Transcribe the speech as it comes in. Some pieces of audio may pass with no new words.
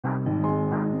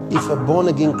If a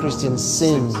born-again Christian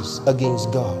sins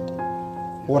against God,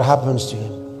 what happens to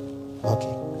him?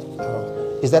 Okay.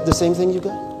 Is that the same thing you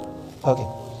got? Okay.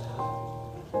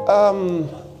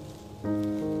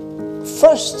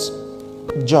 First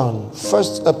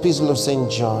Epistle of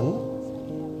St. John,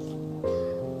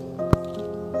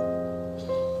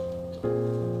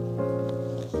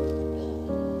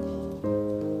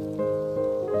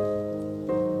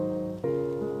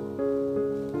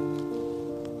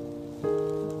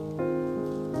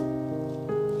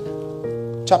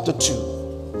 chapter 2.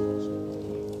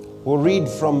 We'll read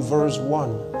from verse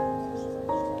 1.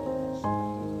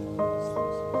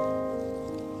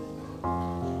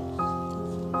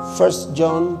 First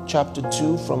John chapter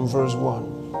 2 from verse 1.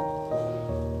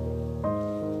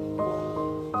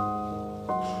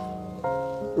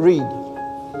 Read.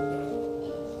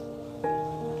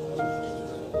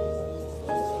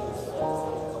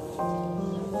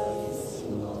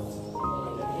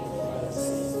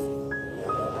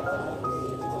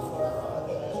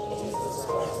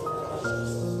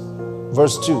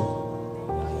 Verse 2.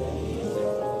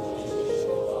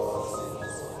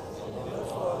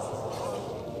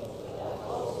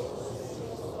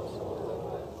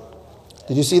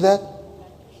 Did you see that?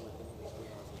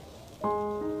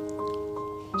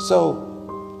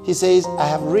 So he says, I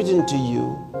have written to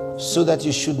you so that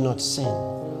you should not sin.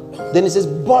 Then he says,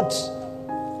 but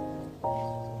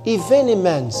if any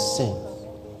man sin,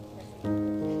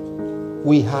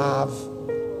 we have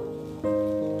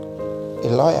a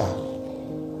lawyer,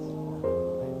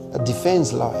 a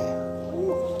defense lawyer.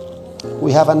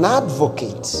 We have an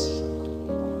advocate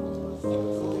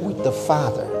with the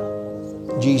Father.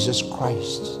 Jesus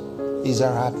Christ is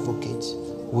our advocate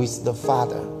with the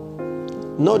Father.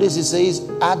 Notice it says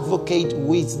advocate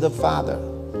with the Father.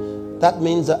 That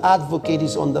means the advocate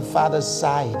is on the Father's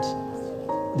side.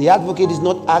 The advocate is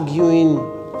not arguing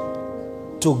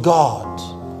to God.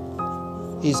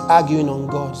 He's arguing on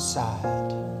God's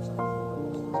side.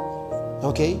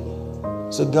 Okay?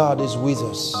 So God is with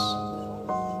us.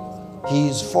 He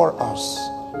is for us.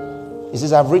 He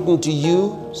says, I've written to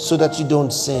you so that you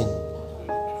don't sin.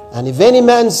 And if any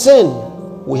man sin,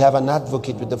 we have an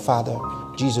advocate with the Father,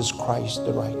 Jesus Christ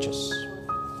the righteous.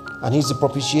 And he's the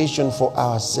propitiation for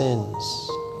our sins.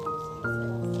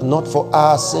 And not for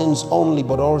our sins only,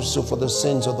 but also for the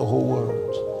sins of the whole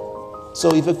world.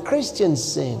 So if a Christian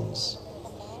sins,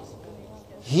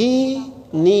 he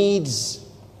needs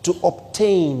to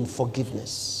obtain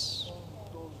forgiveness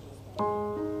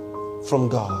from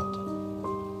God.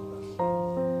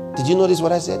 Did you notice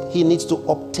what I said? He needs to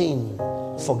obtain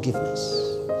forgiveness.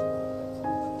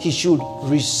 He should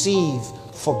receive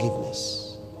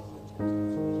forgiveness.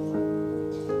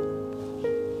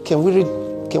 Can we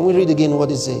read again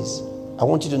what it says? I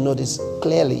want you to notice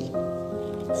clearly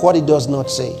what it does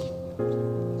not say.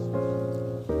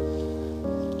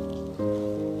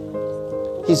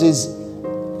 He says,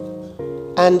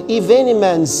 and if any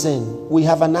man sin, we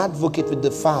have an advocate with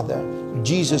the Father,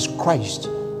 Jesus Christ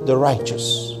the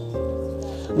righteous.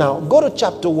 Now go to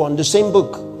chapter 1, the same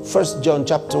book, 1 John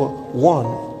chapter 1,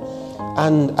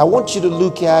 and I want you to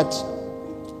look at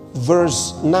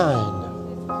verse 9.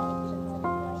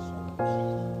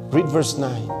 Read verse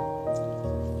 9.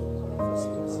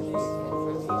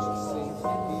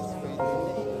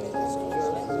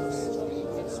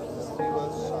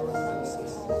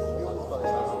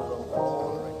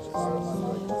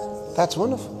 That's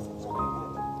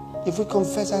wonderful. If we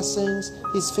confess our sins,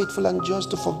 He's faithful and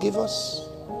just to forgive us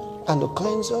and to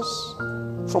cleanse us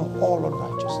from all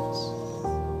unrighteousness.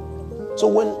 So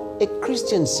when a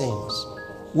Christian sins,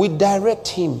 we direct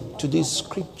him to this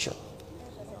scripture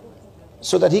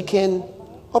so that he can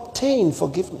obtain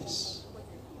forgiveness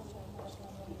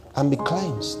and be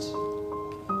cleansed.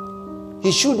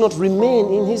 He should not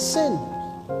remain in his sin.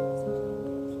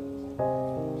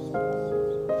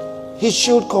 He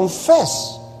should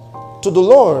confess to the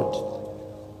Lord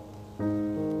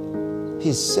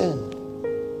his sin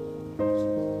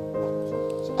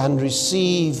and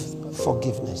receive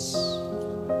forgiveness.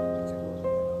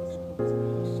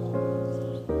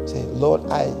 Say, Lord,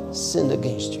 I sinned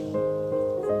against you.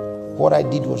 What I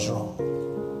did was wrong.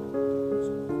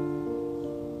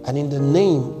 And in the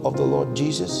name of the Lord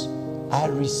Jesus, I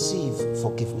receive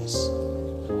forgiveness.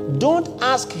 Don't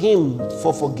ask him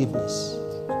for forgiveness.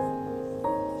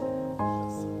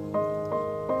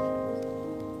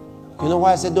 You know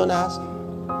why I said don't ask?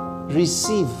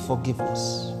 Receive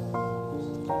forgiveness.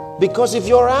 Because if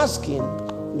you're asking,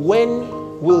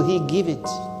 when will he give it?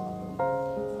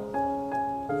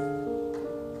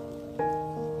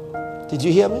 Did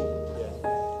you hear me?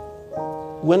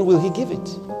 When will he give it?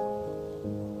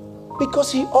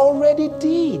 Because he already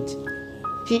did.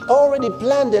 He already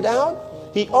planned it out.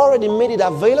 He already made it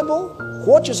available.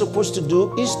 What you're supposed to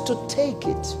do is to take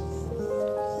it.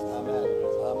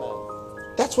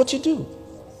 Amen. That's what you do.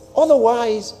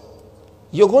 Otherwise,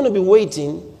 you're going to be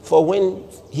waiting for when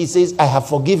he says, I have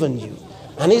forgiven you.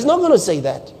 And he's not going to say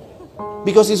that.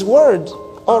 Because his word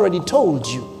already told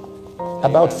you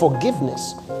about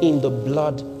forgiveness in the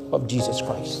blood of Jesus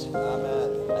Christ. Amen.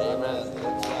 Amen.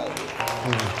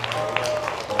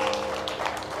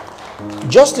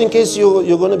 Just in case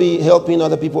you're going to be helping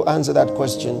other people answer that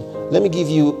question, let me give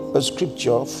you a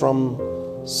scripture from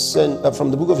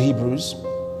the book of Hebrews.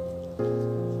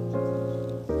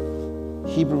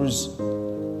 Hebrews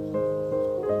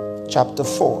chapter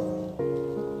 4.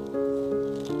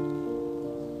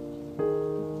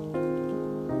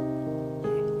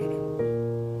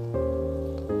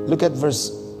 Look at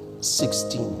verse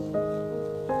 16.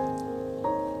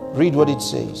 Read what it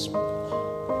says.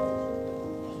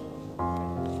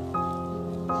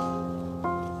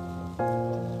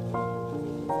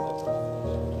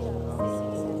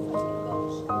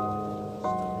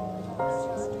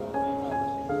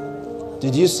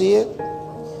 Did you see it?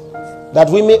 That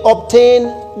we may obtain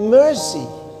mercy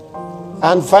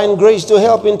and find grace to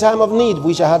help in time of need.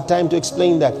 Wish I had time to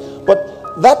explain that.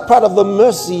 But that part of the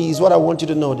mercy is what I want you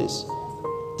to notice.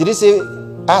 Did he say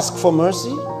ask for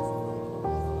mercy?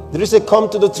 Did he say come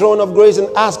to the throne of grace and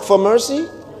ask for mercy?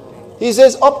 He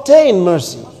says obtain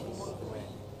mercy.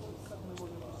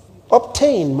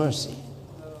 Obtain mercy.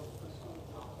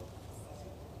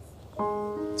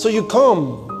 So you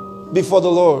come before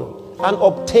the Lord and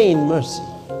obtain mercy.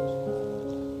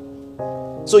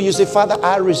 So you say, Father,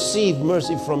 I receive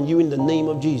mercy from you in the name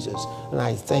of Jesus, and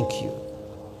I thank you.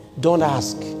 Don't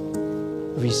ask.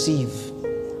 Receive.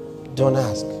 Don't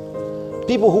ask.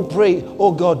 People who pray,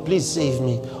 oh God, please save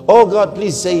me. Oh God,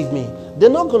 please save me. They're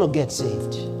not going to get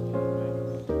saved.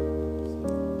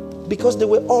 Because they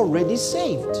were already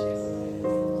saved.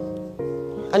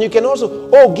 And you can also,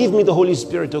 oh, give me the Holy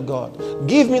Spirit of God.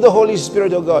 Give me the Holy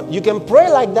Spirit of God. You can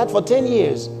pray like that for 10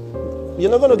 years.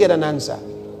 You're not going to get an answer.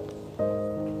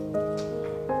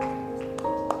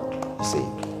 See,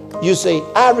 you say,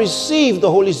 I receive the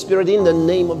Holy Spirit in the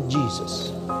name of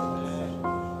Jesus.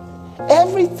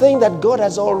 Everything that God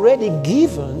has already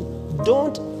given,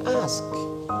 don't ask.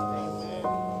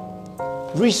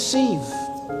 Receive.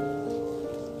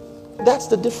 That's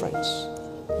the difference.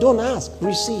 Don't ask,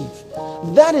 receive.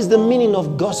 That is the meaning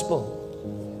of gospel.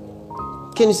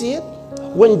 Can you see it?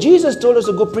 When Jesus told us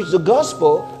to go preach the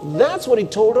gospel, that's what he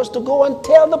told us to go and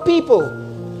tell the people.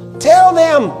 Tell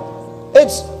them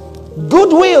it's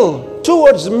goodwill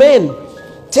towards men.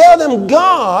 Tell them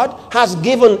God has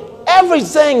given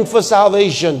everything for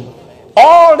salvation.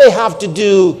 All they have to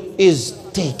do is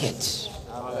take it.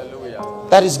 Hallelujah.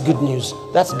 That is good news.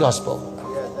 That's gospel.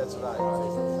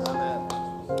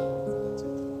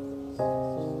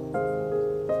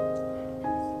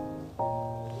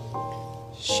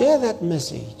 Share that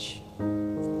message.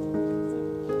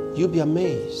 You'll be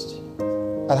amazed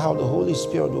at how the Holy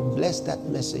Spirit will bless that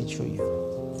message for you.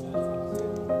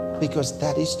 Because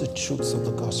that is the truth of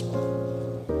the gospel.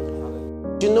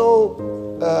 You know,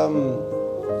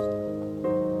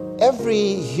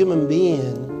 every human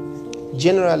being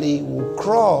generally will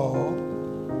crawl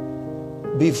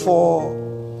before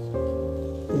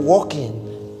walking,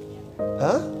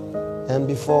 and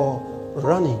before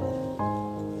running.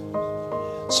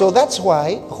 So that's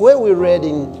why where we read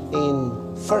in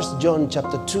 1 John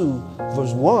chapter 2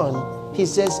 verse 1, he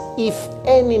says, if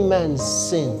any man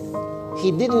sin.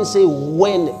 He didn't say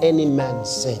when any man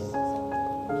sin.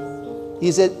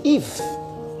 He said if,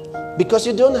 because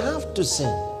you don't have to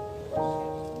sin.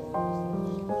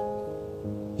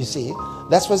 You see,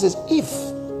 that's what it says if.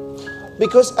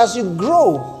 Because as you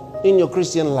grow in your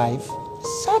Christian life,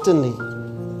 certainly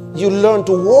you learn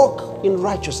to walk in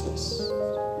righteousness.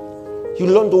 You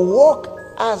learn to walk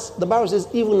as the Bible says,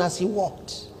 even as he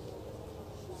walked.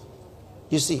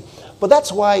 You see, but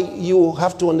that's why you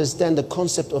have to understand the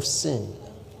concept of sin.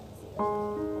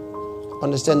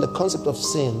 Understand the concept of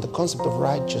sin, the concept of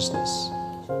righteousness.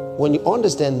 When you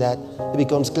understand that, it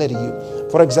becomes clear to you.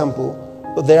 For example,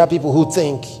 there are people who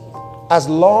think, as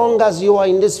long as you are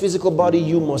in this physical body,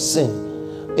 you must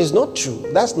sin. It's not true.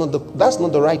 That's not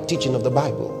the right teaching of the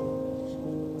Bible.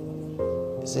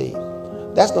 See,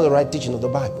 that's not the right teaching of the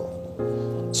Bible.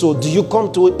 So do you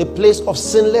come to a place of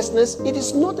sinlessness? It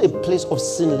is not a place of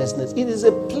sinlessness. It is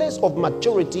a place of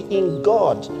maturity in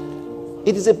God.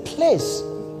 It is a place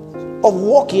of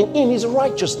walking in his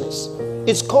righteousness.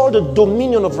 It's called the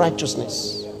dominion of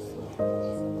righteousness.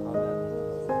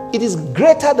 It is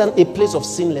greater than a place of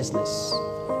sinlessness.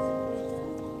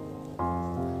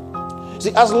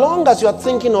 See, as long as you are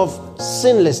thinking of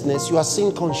sinlessness, you are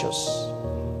sin conscious.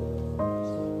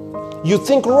 You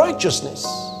think righteousness.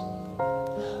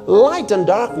 Light and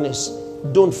darkness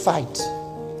don't fight.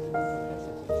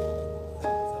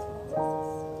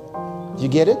 You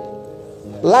get it?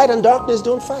 Light and darkness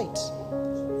don't fight.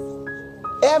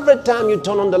 Every time you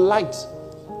turn on the light,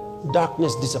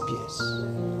 darkness disappears.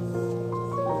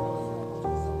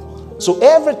 So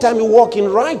every time you walk in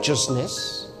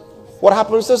righteousness, what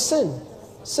happens to sin?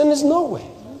 Sin is nowhere.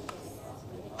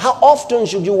 How often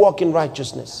should you walk in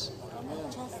righteousness?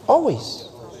 Always.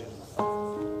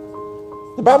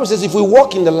 The Bible says if we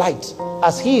walk in the light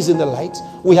as he is in the light,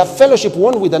 we have fellowship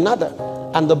one with another,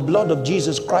 and the blood of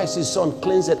Jesus Christ, his son,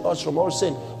 cleanseth us from all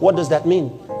sin. What does that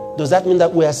mean? Does that mean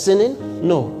that we are sinning?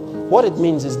 No. What it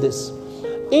means is this.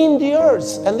 In the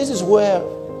earth, and this is where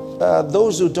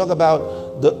those who talk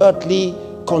about the earthly,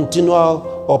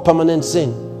 continual, or permanent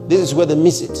sin, this is where they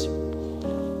miss it.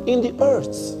 In the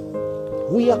earth,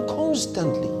 we are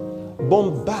constantly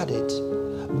bombarded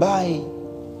by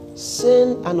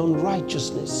sin and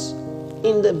unrighteousness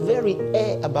in the very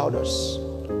air about us.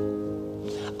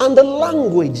 And the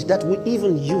language that we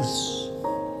even use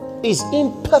is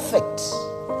imperfect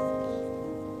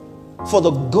for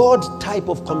the God type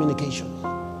of communication.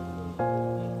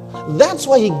 That's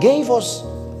why he gave us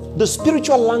the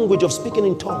spiritual language of speaking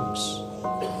in tongues,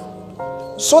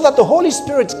 so that the Holy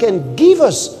Spirit can give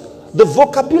us the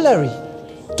vocabulary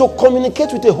to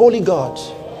communicate with the Holy God.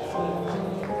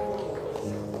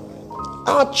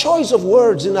 Our choice of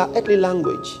words in our earthly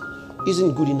language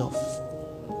isn't good enough,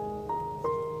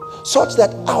 such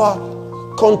that our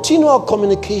continual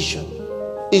communication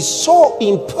is so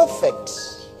imperfect,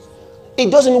 it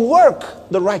doesn't work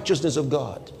the righteousness of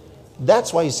God.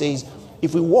 That's why he says,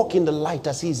 if we walk in the light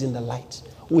as he is in the light,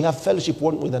 we have fellowship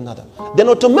one with another. Then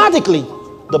automatically,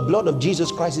 the blood of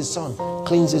Jesus Christ, his son,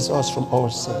 cleanses us from all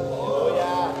sin.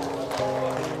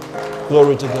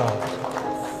 Glory to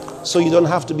God. So you don't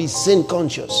have to be sin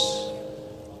conscious,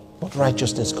 but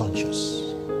righteousness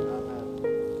conscious.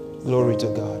 Glory to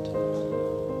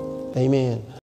God. Amen.